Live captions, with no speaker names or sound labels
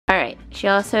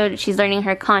she's learning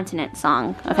her continent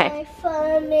song. Okay.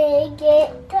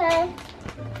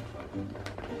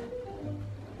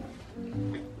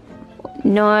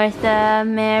 North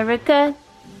America.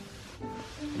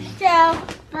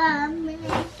 South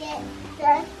America.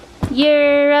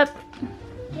 Europe.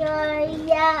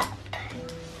 Europe.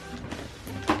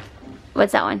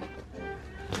 What's that one?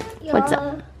 What's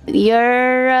that?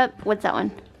 Europe. What's that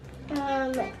one?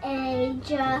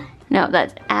 Asia. No,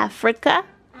 that's Africa.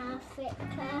 Africa.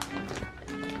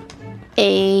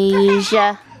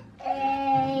 Asia.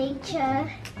 Asia.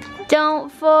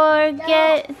 Don't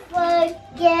forget. Don't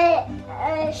forget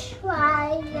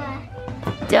Australia.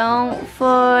 Don't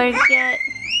forget.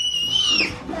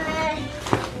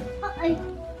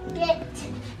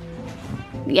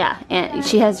 Yeah, and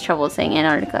she has trouble saying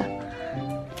Antarctica.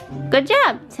 Good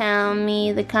job. Tell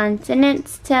me the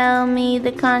continents. Tell me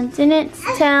the continents.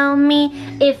 Tell me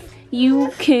if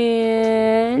you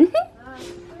can.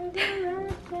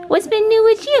 What's been new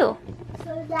with you?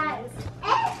 So that's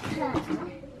it.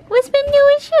 What's been new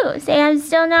with you? Say I'm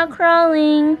still not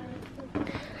crawling.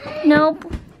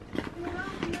 Nope.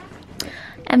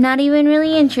 I'm not even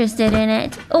really interested in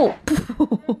it. Oh.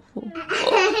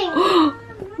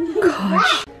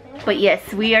 Gosh. But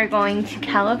yes, we are going to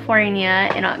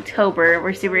California in October.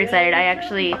 We're super excited. I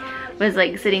actually was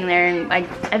like sitting there and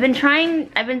I've been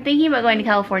thinking about going to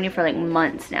California for like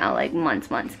months now, like months.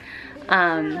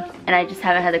 And I just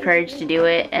haven't had the courage to do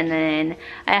it. And then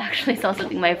I actually saw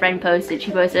something my friend posted.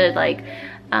 She posted like,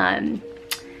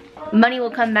 money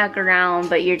will come back around,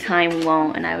 but your time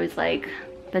won't. And I was like,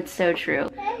 that's so true.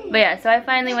 But yeah, so I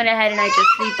finally went ahead and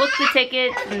we booked the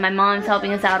tickets, and my mom's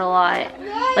helping us out a lot,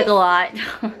 like a lot.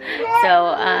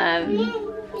 So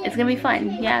it's gonna be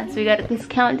fun. Yeah, so we got this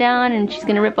countdown, and she's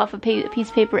gonna rip off a piece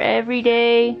of paper every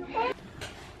day.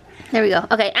 There we go.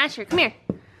 Okay, Asher, come here.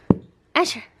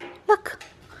 Asher, look,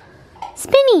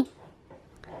 spinny,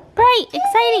 bright,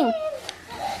 exciting.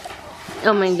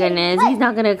 Oh my goodness, he's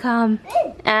not gonna come.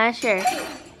 Asher,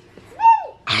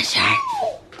 Asher.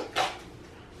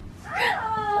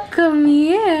 Come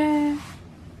here.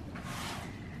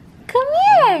 Come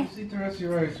here. Just eat the rest of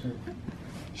your ice cream.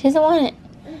 She doesn't want it.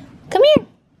 Come here.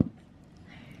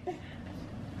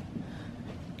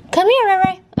 Come here, Rai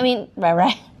Rai. I mean, Rai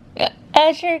Rai.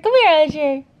 Asher, come here,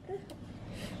 Asher.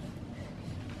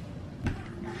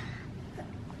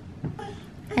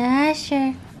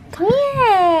 Asher, come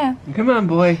here. Come on,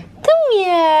 boy. Come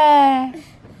here.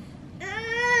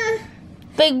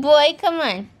 Big boy, come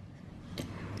on.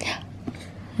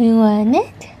 You want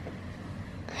it?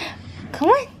 Come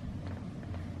on.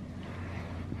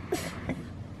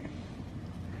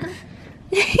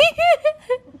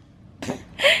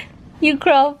 You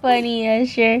crawl funny,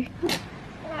 Asher.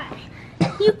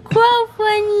 You crawl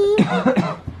funny.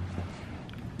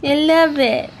 I love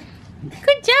it.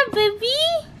 Good job, baby.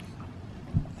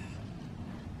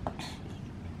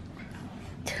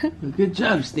 Good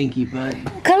job, stinky butt.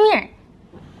 Come here.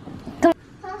 Come.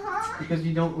 Because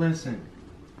you don't listen.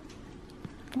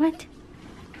 What?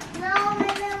 No, I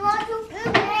want to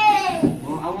eat.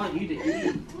 Well, I want you to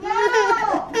eat. No.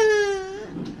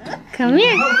 Come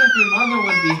here. I hope if your mother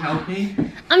would be helping.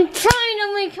 I'm trying to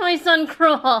make my son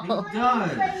crawl. He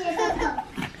does.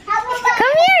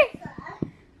 Come here.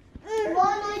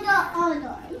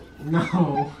 No.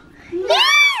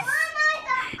 Yes.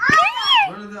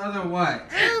 What are the other what?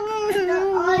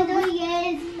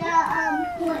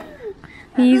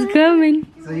 He's coming.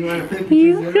 So you want to pick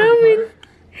He's coming.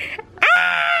 Ah!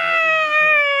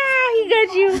 He got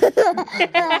you. So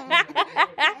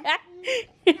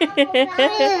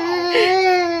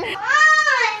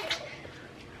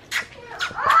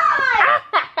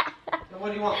what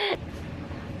do you want?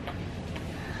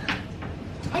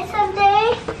 It's a day.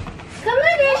 Come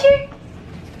on, Asher.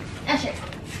 Asher.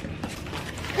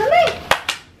 Come on.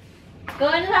 Go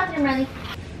in the bathroom, Riley.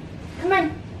 Come on.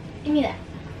 Give me that.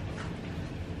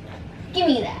 Give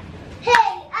me that. Hey,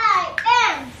 I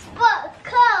am Spike.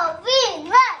 We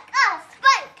like a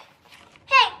spike.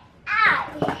 Hey, I.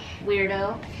 Weirdo.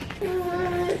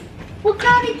 We'll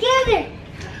crawl together.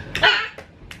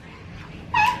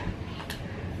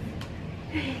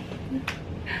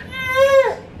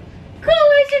 Go,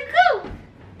 Asher, go.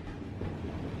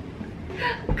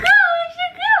 Go,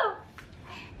 Asher, go.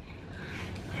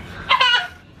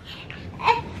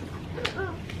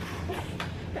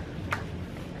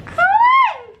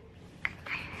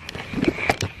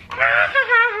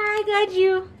 I got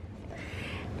you.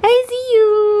 I see you.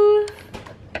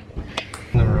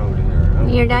 The road here.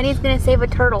 Your daddy's gonna save a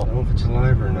turtle. I don't know if it's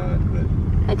alive or not, but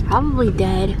It's probably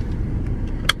dead.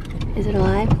 Is it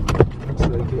alive? looks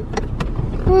like it.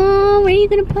 Oh, where are you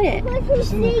gonna put it? Let me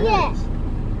Just in the see it. grass.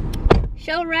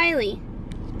 Show Riley.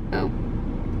 Oh,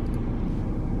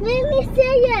 Let me see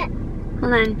it.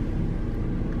 hold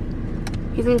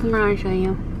on. He's gonna come around and show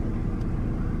you.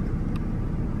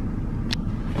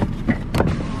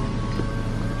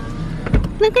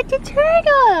 Look at the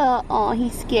turtle. Oh,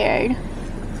 he's scared.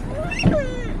 Let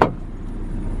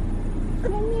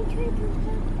me try to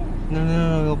touch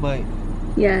No, he'll bite.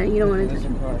 Yeah, you don't want to There's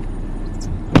touch a car. it.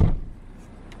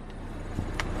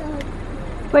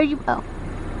 Where'd you go?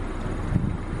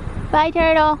 Bye,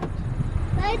 turtle.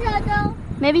 Bye, Toto.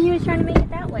 Maybe he was trying to make it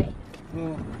that way.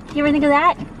 Yeah. You ever think of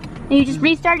that? And you just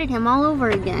restarted him all over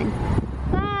again.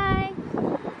 Bye.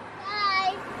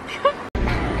 Bye.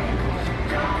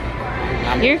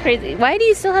 You're crazy. Why do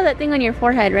you still have that thing on your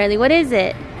forehead, Riley? What is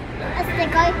it? A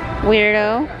sticker.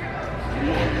 Weirdo.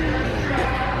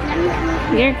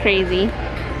 You're crazy.